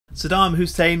Saddam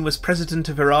Hussein was president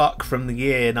of Iraq from the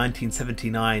year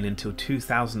 1979 until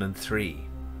 2003.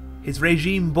 His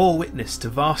regime bore witness to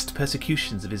vast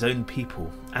persecutions of his own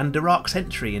people, and Iraq's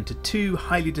entry into two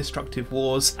highly destructive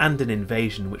wars and an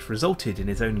invasion which resulted in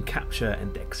his own capture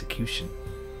and execution.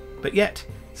 But yet,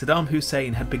 Saddam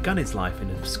Hussein had begun his life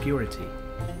in obscurity.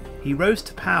 He rose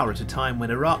to power at a time when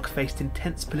Iraq faced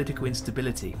intense political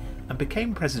instability and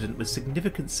became president with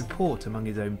significant support among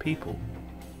his own people.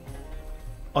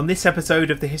 On this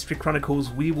episode of the History Chronicles,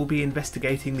 we will be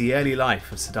investigating the early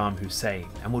life of Saddam Hussein,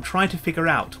 and we'll try to figure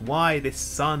out why this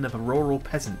son of a rural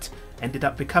peasant ended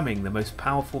up becoming the most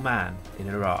powerful man in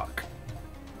Iraq.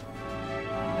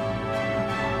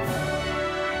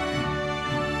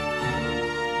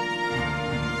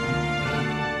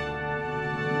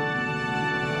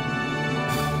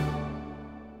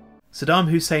 Saddam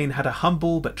Hussein had a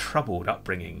humble but troubled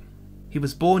upbringing. He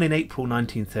was born in April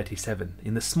 1937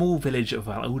 in the small village of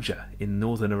Al-Uja in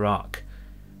northern Iraq.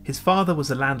 His father was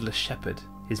a landless shepherd,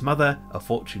 his mother a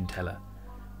fortune teller.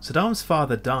 Saddam's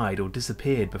father died or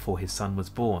disappeared before his son was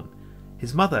born.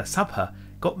 His mother, Sabha,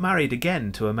 got married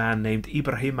again to a man named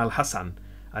Ibrahim al-Hassan,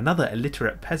 another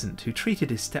illiterate peasant who treated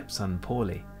his stepson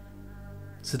poorly.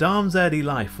 Saddam's early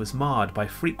life was marred by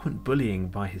frequent bullying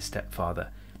by his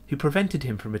stepfather, who prevented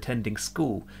him from attending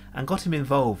school and got him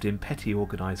involved in petty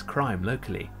organised crime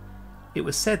locally. It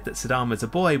was said that Saddam as a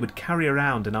boy would carry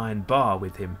around an iron bar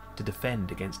with him to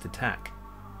defend against attack.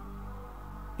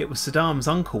 It was Saddam's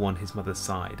uncle on his mother's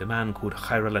side, a man called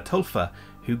Khairullah Tolfa,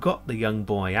 who got the young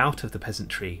boy out of the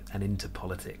peasantry and into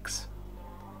politics.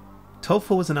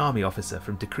 Tolfa was an army officer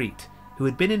from Tikrit who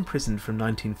had been imprisoned from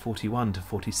 1941 to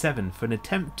 47 for an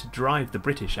attempt to drive the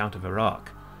British out of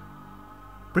Iraq.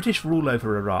 British rule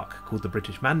over Iraq, called the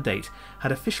British Mandate,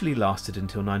 had officially lasted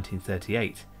until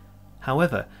 1938.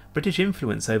 However, British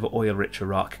influence over oil-rich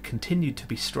Iraq continued to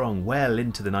be strong well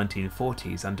into the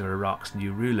 1940s under Iraq's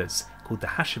new rulers, called the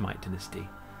Hashemite dynasty.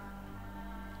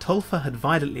 Tolfa had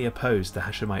violently opposed the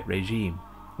Hashemite regime,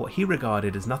 what he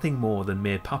regarded as nothing more than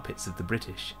mere puppets of the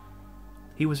British.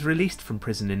 He was released from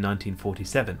prison in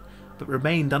 1947, but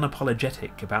remained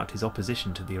unapologetic about his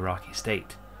opposition to the Iraqi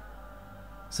state.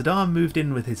 Saddam moved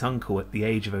in with his uncle at the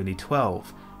age of only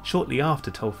 12, shortly after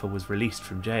Tolfa was released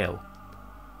from jail.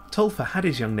 Tolfa had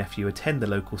his young nephew attend the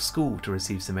local school to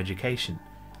receive some education,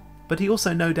 but he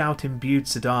also no doubt imbued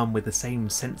Saddam with the same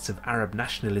sense of Arab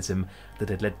nationalism that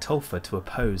had led Tolfa to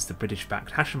oppose the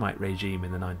British-backed Hashemite regime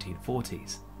in the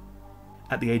 1940s.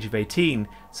 At the age of 18,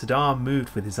 Saddam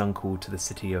moved with his uncle to the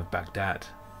city of Baghdad.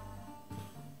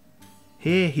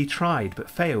 Here he tried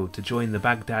but failed to join the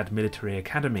Baghdad Military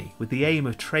Academy with the aim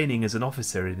of training as an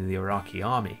officer in the Iraqi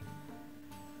army.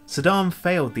 Saddam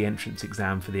failed the entrance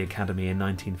exam for the academy in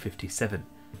 1957,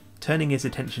 turning his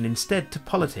attention instead to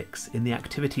politics in the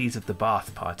activities of the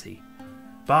Ba'ath Party.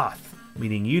 Ba'ath,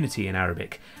 meaning unity in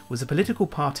Arabic, was a political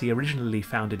party originally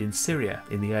founded in Syria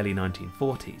in the early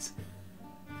 1940s.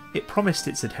 It promised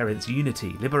its adherents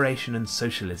unity, liberation and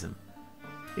socialism.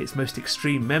 Its most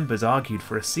extreme members argued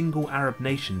for a single Arab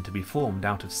nation to be formed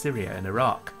out of Syria and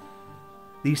Iraq.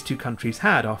 These two countries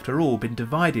had, after all, been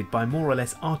divided by more or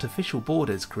less artificial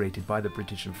borders created by the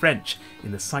British and French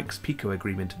in the Sykes-Picot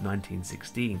Agreement of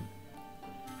 1916.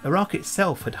 Iraq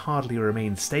itself had hardly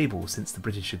remained stable since the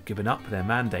British had given up their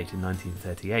mandate in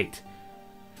 1938.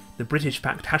 The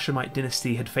British-backed Hashemite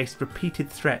dynasty had faced repeated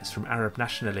threats from Arab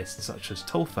nationalists such as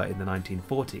Tolfa in the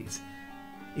 1940s.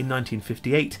 In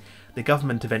 1958, the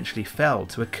government eventually fell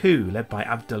to a coup led by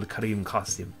Abdul Karim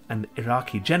Qasim, an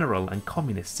Iraqi general and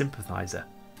communist sympathiser.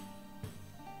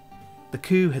 The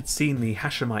coup had seen the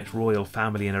Hashemite royal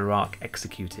family in Iraq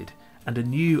executed, and a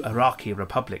new Iraqi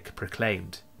republic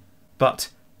proclaimed. But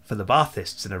for the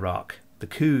Baathists in Iraq, the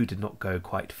coup did not go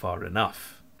quite far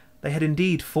enough. They had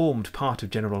indeed formed part of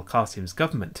General Qasim's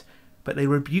government, but they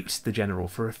rebuked the general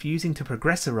for refusing to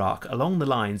progress Iraq along the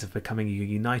lines of becoming a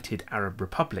united Arab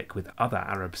republic with other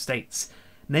Arab states,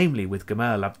 namely with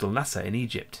Gamal Abdel Nasser in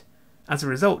Egypt. As a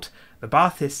result, the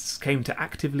Baathists came to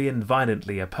actively and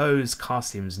violently oppose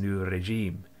Qasim's new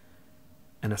regime.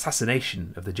 An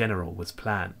assassination of the general was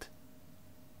planned.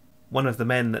 One of the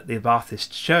men that the Baathists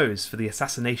chose for the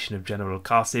assassination of General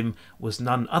Qasim was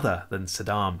none other than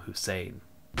Saddam Hussein.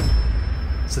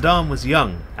 Saddam was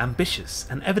young, ambitious,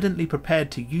 and evidently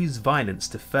prepared to use violence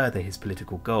to further his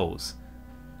political goals.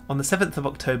 On the 7th of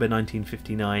October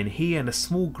 1959, he and a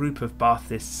small group of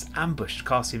Baathists ambushed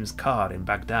Qasim's car in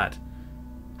Baghdad.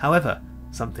 However,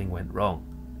 something went wrong.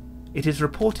 It is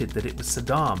reported that it was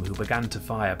Saddam who began to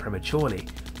fire prematurely,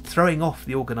 throwing off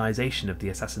the organisation of the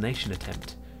assassination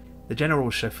attempt. The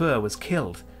general's chauffeur was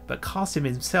killed, but Qasim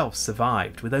himself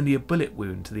survived with only a bullet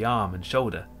wound to the arm and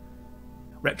shoulder.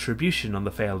 Retribution on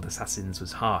the failed assassins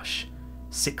was harsh.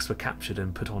 6 were captured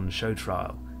and put on show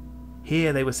trial.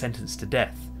 Here they were sentenced to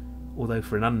death, although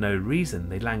for an unknown reason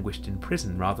they languished in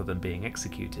prison rather than being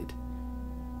executed.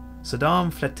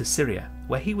 Saddam fled to Syria,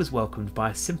 where he was welcomed by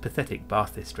a sympathetic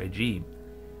Ba'athist regime.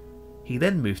 He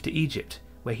then moved to Egypt,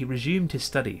 where he resumed his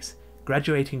studies,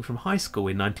 graduating from high school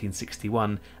in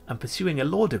 1961 and pursuing a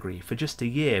law degree for just a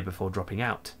year before dropping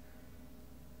out.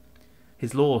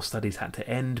 His law studies had to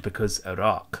end because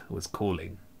Iraq was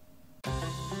calling.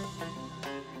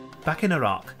 Back in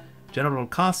Iraq, General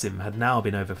Qasim had now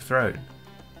been overthrown.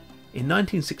 In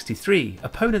 1963,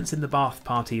 opponents in the Ba'ath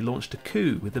Party launched a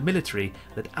coup with the military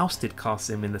that ousted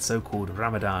Qasim in the so-called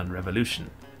Ramadan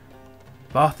Revolution.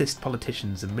 Ba'athist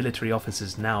politicians and military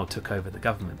officers now took over the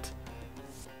government.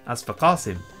 As for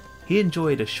Qasim, he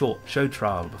enjoyed a short show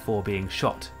trial before being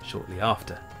shot shortly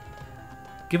after.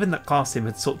 Given that Qasim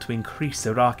had sought to increase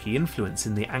Iraqi influence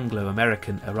in the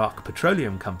Anglo-American Iraq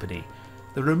Petroleum Company,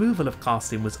 the removal of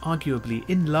Qasim was arguably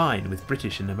in line with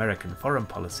British and American foreign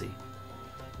policy.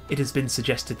 It has been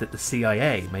suggested that the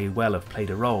CIA may well have played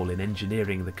a role in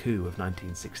engineering the coup of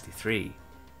 1963.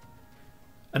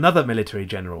 Another military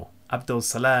general, Abdul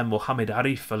Salam Mohammed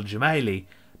Arif al-Jumaili,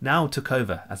 now took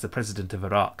over as the president of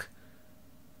Iraq.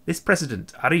 This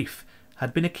president, Arif,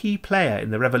 had been a key player in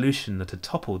the revolution that had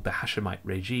toppled the Hashemite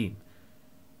regime.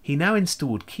 He now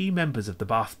installed key members of the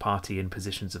Ba'ath Party in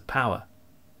positions of power.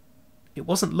 It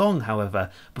wasn't long,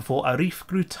 however, before Arif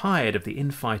grew tired of the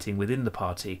infighting within the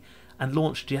party and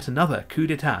launched yet another coup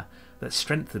d'etat that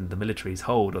strengthened the military's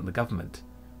hold on the government.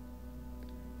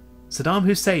 Saddam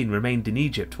Hussein remained in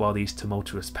Egypt while these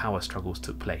tumultuous power struggles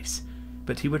took place,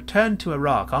 but he returned to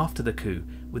Iraq after the coup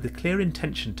with the clear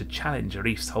intention to challenge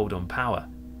Arif's hold on power.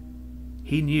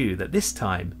 He knew that this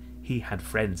time he had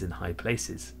friends in high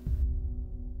places.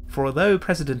 For although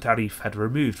President Arif had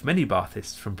removed many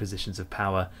Ba'athists from positions of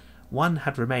power, one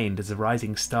had remained as a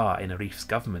rising star in Arif's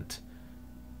government.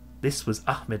 This was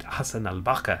Ahmed Hassan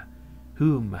al-Bakr,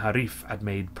 whom Arif had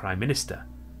made Prime Minister.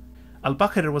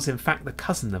 Al-Bakr was in fact the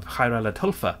cousin of Khair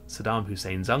al-Tulfa, Saddam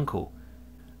Hussein's uncle.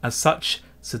 As such,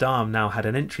 Saddam now had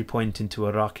an entry point into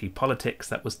Iraqi politics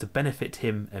that was to benefit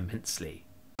him immensely.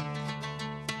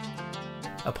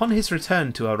 Upon his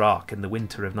return to Iraq in the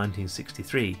winter of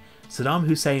 1963, Saddam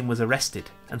Hussein was arrested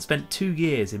and spent 2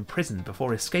 years in prison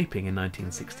before escaping in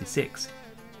 1966.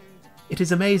 It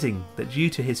is amazing that due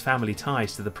to his family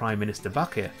ties to the Prime Minister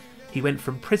Bakr, he went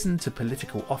from prison to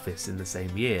political office in the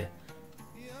same year.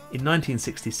 In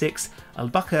 1966,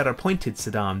 al-Bakr appointed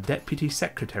Saddam Deputy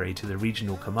Secretary to the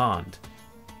Regional Command.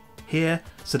 Here,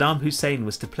 Saddam Hussein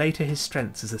was to play to his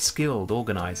strengths as a skilled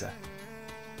organiser.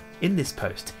 In this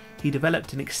post, he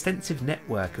developed an extensive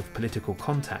network of political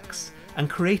contacts and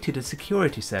created a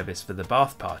security service for the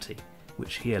Ba'ath Party,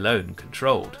 which he alone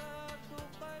controlled.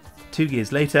 2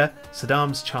 years later,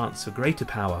 Saddam's chance for greater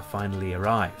power finally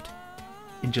arrived.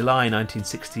 In July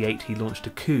 1968, he launched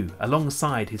a coup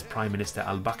alongside his Prime Minister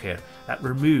al-Bakr that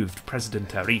removed President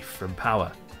Arif from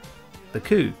power. The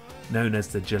coup, known as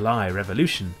the July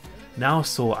Revolution, now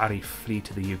saw Arif flee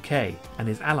to the UK and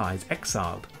his allies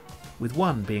exiled, with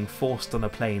one being forced on a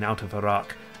plane out of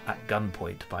Iraq at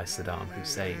gunpoint by Saddam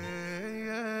Hussein.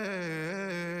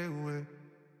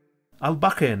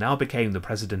 Al-Bakr now became the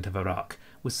president of Iraq,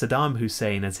 with Saddam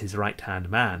Hussein as his right-hand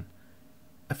man.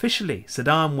 Officially,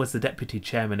 Saddam was the deputy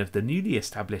chairman of the newly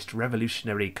established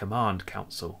Revolutionary Command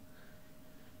Council.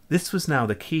 This was now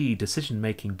the key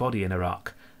decision-making body in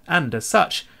Iraq, and as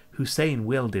such, Hussein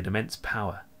wielded immense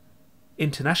power.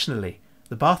 Internationally,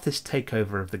 the Ba'athist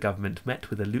takeover of the government met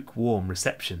with a lukewarm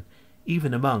reception,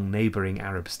 even among neighbouring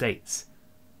Arab states.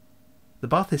 The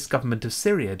Ba'athist government of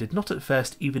Syria did not at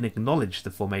first even acknowledge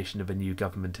the formation of a new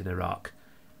government in Iraq.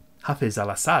 Hafiz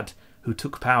al-Assad, who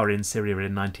took power in Syria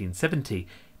in 1970,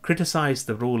 criticised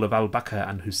the rule of al-Bakr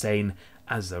and Hussein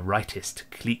as a rightist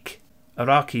clique.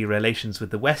 Iraqi relations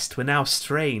with the West were now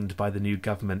strained by the new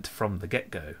government from the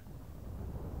get-go.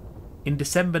 In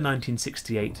December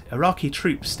 1968, Iraqi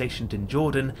troops stationed in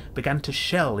Jordan began to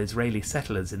shell Israeli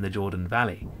settlers in the Jordan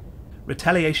Valley.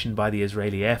 Retaliation by the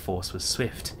Israeli Air Force was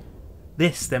swift.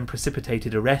 This then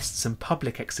precipitated arrests and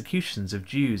public executions of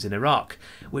Jews in Iraq,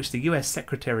 which the US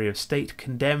Secretary of State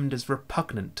condemned as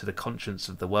repugnant to the conscience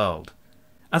of the world.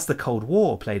 As the Cold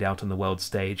War played out on the world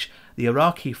stage, the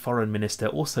Iraqi foreign minister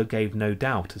also gave no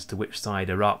doubt as to which side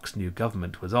Iraq's new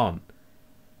government was on.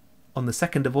 On the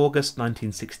 2nd of August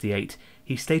 1968,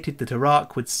 he stated that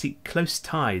Iraq would seek close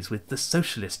ties with the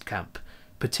socialist camp,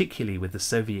 particularly with the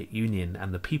Soviet Union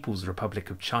and the People's Republic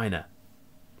of China.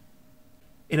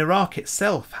 In Iraq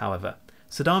itself, however,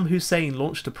 Saddam Hussein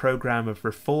launched a program of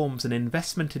reforms and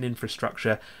investment in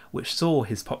infrastructure which saw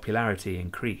his popularity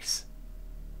increase.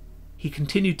 He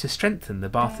continued to strengthen the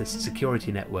Ba'athist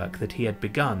security network that he had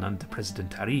begun under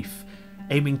President Arif,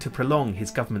 aiming to prolong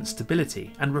his government's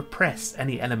stability and repress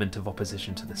any element of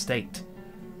opposition to the state.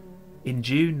 In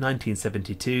June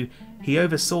 1972, he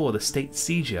oversaw the state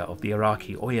seizure of the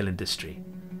Iraqi oil industry.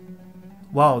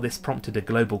 While this prompted a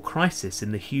global crisis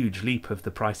in the huge leap of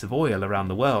the price of oil around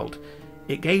the world,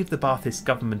 it gave the Ba'athist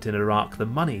government in Iraq the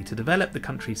money to develop the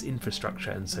country's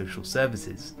infrastructure and social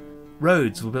services.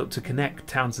 Roads were built to connect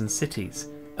towns and cities,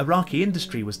 Iraqi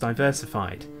industry was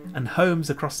diversified, and homes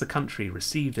across the country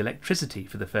received electricity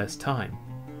for the first time.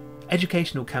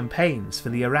 Educational campaigns for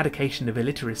the eradication of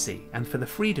illiteracy and for the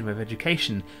freedom of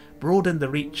education broadened the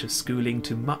reach of schooling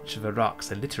to much of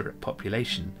Iraq's illiterate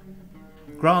population.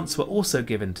 Grants were also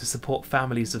given to support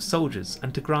families of soldiers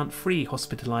and to grant free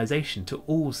hospitalisation to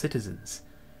all citizens.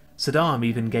 Saddam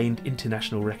even gained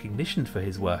international recognition for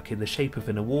his work in the shape of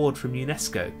an award from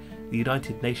UNESCO, the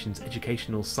United Nations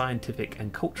Educational, Scientific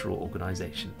and Cultural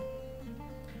Organisation.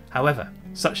 However,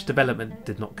 such development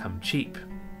did not come cheap.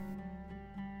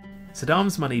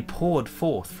 Saddam's money poured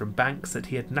forth from banks that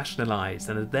he had nationalised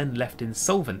and had then left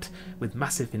insolvent with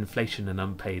massive inflation and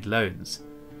unpaid loans.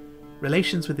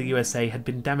 Relations with the USA had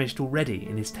been damaged already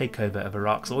in his takeover of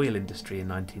Iraq's oil industry in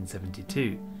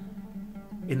 1972.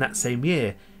 In that same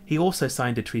year, he also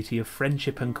signed a treaty of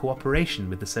friendship and cooperation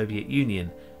with the Soviet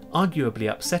Union,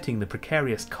 arguably upsetting the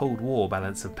precarious Cold War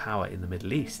balance of power in the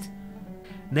Middle East.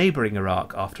 Neighbouring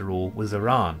Iraq, after all, was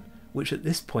Iran, which at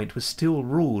this point was still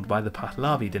ruled by the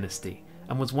Pahlavi dynasty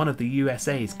and was one of the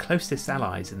USA's closest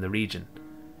allies in the region.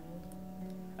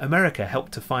 America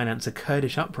helped to finance a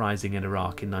Kurdish uprising in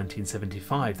Iraq in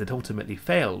 1975 that ultimately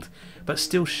failed, but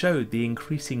still showed the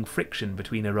increasing friction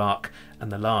between Iraq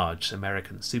and the large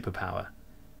American superpower.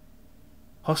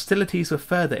 Hostilities were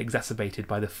further exacerbated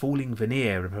by the falling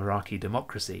veneer of Iraqi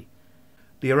democracy.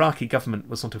 The Iraqi government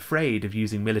was not afraid of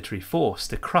using military force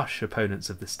to crush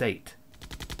opponents of the state.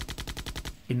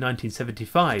 In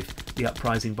 1975, the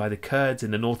uprising by the Kurds in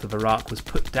the north of Iraq was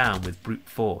put down with brute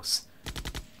force.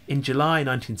 In July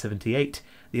 1978,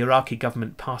 the Iraqi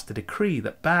government passed a decree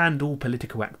that banned all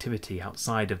political activity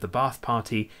outside of the Ba'ath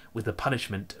Party with the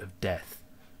punishment of death.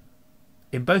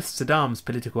 In both Saddam's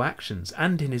political actions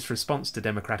and in his response to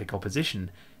democratic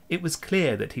opposition, it was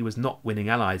clear that he was not winning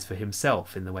allies for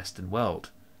himself in the Western world.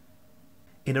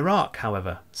 In Iraq,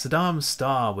 however, Saddam's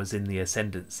star was in the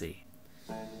ascendancy.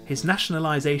 His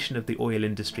nationalisation of the oil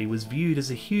industry was viewed as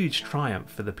a huge triumph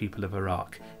for the people of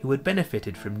Iraq, who had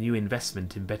benefited from new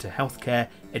investment in better healthcare,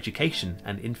 education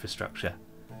and infrastructure.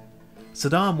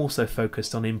 Saddam also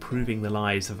focused on improving the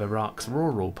lives of Iraq's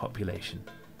rural population.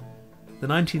 The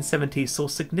 1970s saw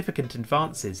significant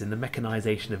advances in the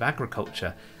mechanisation of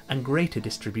agriculture and greater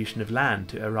distribution of land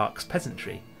to Iraq's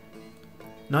peasantry.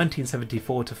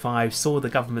 1974-5 saw the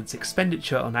government's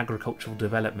expenditure on agricultural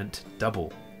development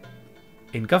double.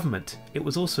 In government, it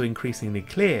was also increasingly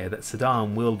clear that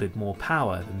Saddam wielded more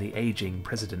power than the ageing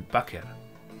President Bakr.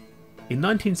 In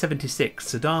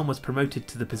 1976, Saddam was promoted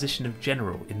to the position of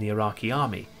general in the Iraqi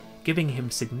army, giving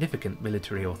him significant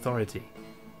military authority.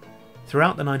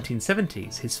 Throughout the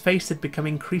 1970s, his face had become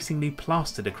increasingly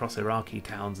plastered across Iraqi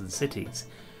towns and cities,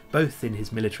 both in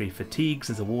his military fatigues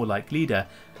as a warlike leader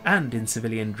and in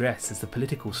civilian dress as the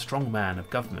political strongman of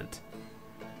government.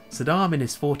 Saddam in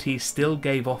his 40s still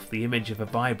gave off the image of a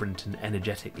vibrant and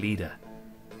energetic leader.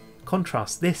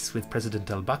 Contrast this with President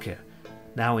al-Bakr,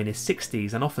 now in his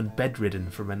 60s and often bedridden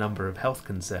from a number of health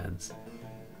concerns.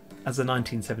 As the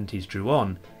 1970s drew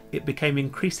on, it became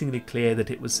increasingly clear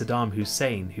that it was Saddam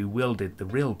Hussein who wielded the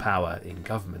real power in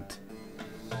government.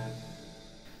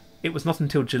 It was not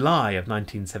until July of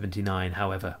 1979,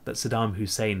 however, that Saddam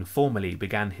Hussein formally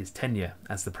began his tenure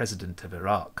as the President of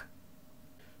Iraq.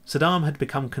 Saddam had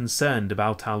become concerned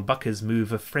about al-Bakr's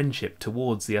move of friendship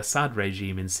towards the Assad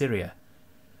regime in Syria.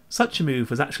 Such a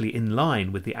move was actually in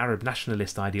line with the Arab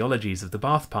nationalist ideologies of the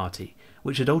Ba'ath Party,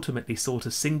 which had ultimately sought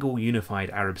a single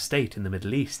unified Arab state in the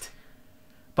Middle East.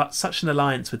 But such an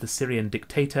alliance with the Syrian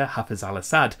dictator Hafez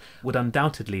al-Assad would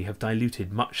undoubtedly have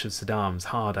diluted much of Saddam's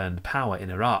hard-earned power in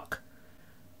Iraq.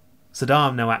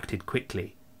 Saddam now acted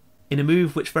quickly, in a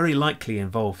move which very likely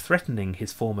involved threatening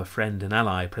his former friend and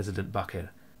ally President Bakr.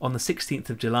 On the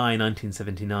 16th of July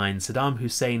 1979, Saddam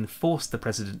Hussein forced the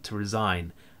president to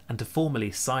resign and to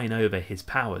formally sign over his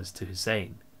powers to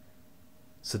Hussein.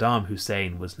 Saddam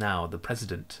Hussein was now the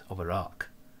president of Iraq.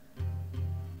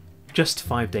 Just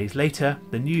 5 days later,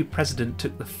 the new president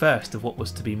took the first of what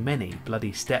was to be many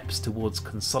bloody steps towards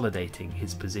consolidating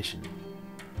his position.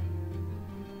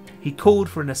 he called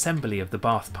for an assembly of the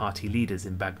Ba'ath Party leaders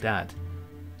in Baghdad.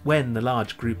 When the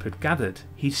large group had gathered,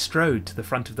 he strode to the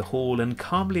front of the hall and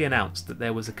calmly announced that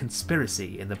there was a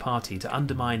conspiracy in the party to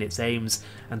undermine its aims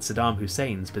and Saddam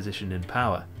Hussein's position in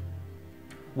power.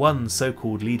 One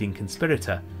so-called leading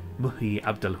conspirator, Muhi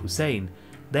Abdul Hussein,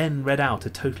 then read out a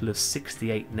total of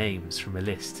 68 names from a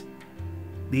list.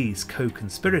 These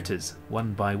co-conspirators,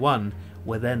 one by one,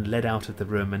 were then led out of the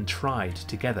room and tried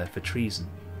together for treason.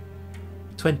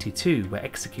 22 were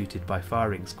executed by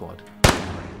firing squad.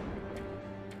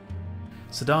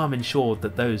 Saddam ensured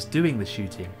that those doing the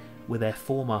shooting were their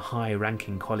former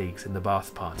high-ranking colleagues in the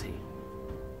Ba'ath Party.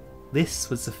 This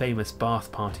was the famous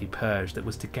Ba'ath Party purge that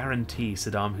was to guarantee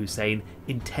Saddam Hussein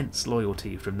intense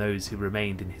loyalty from those who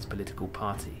remained in his political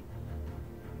party.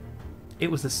 It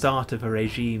was the start of a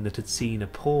regime that had seen a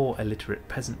poor, illiterate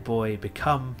peasant boy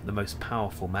become the most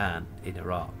powerful man in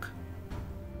Iraq.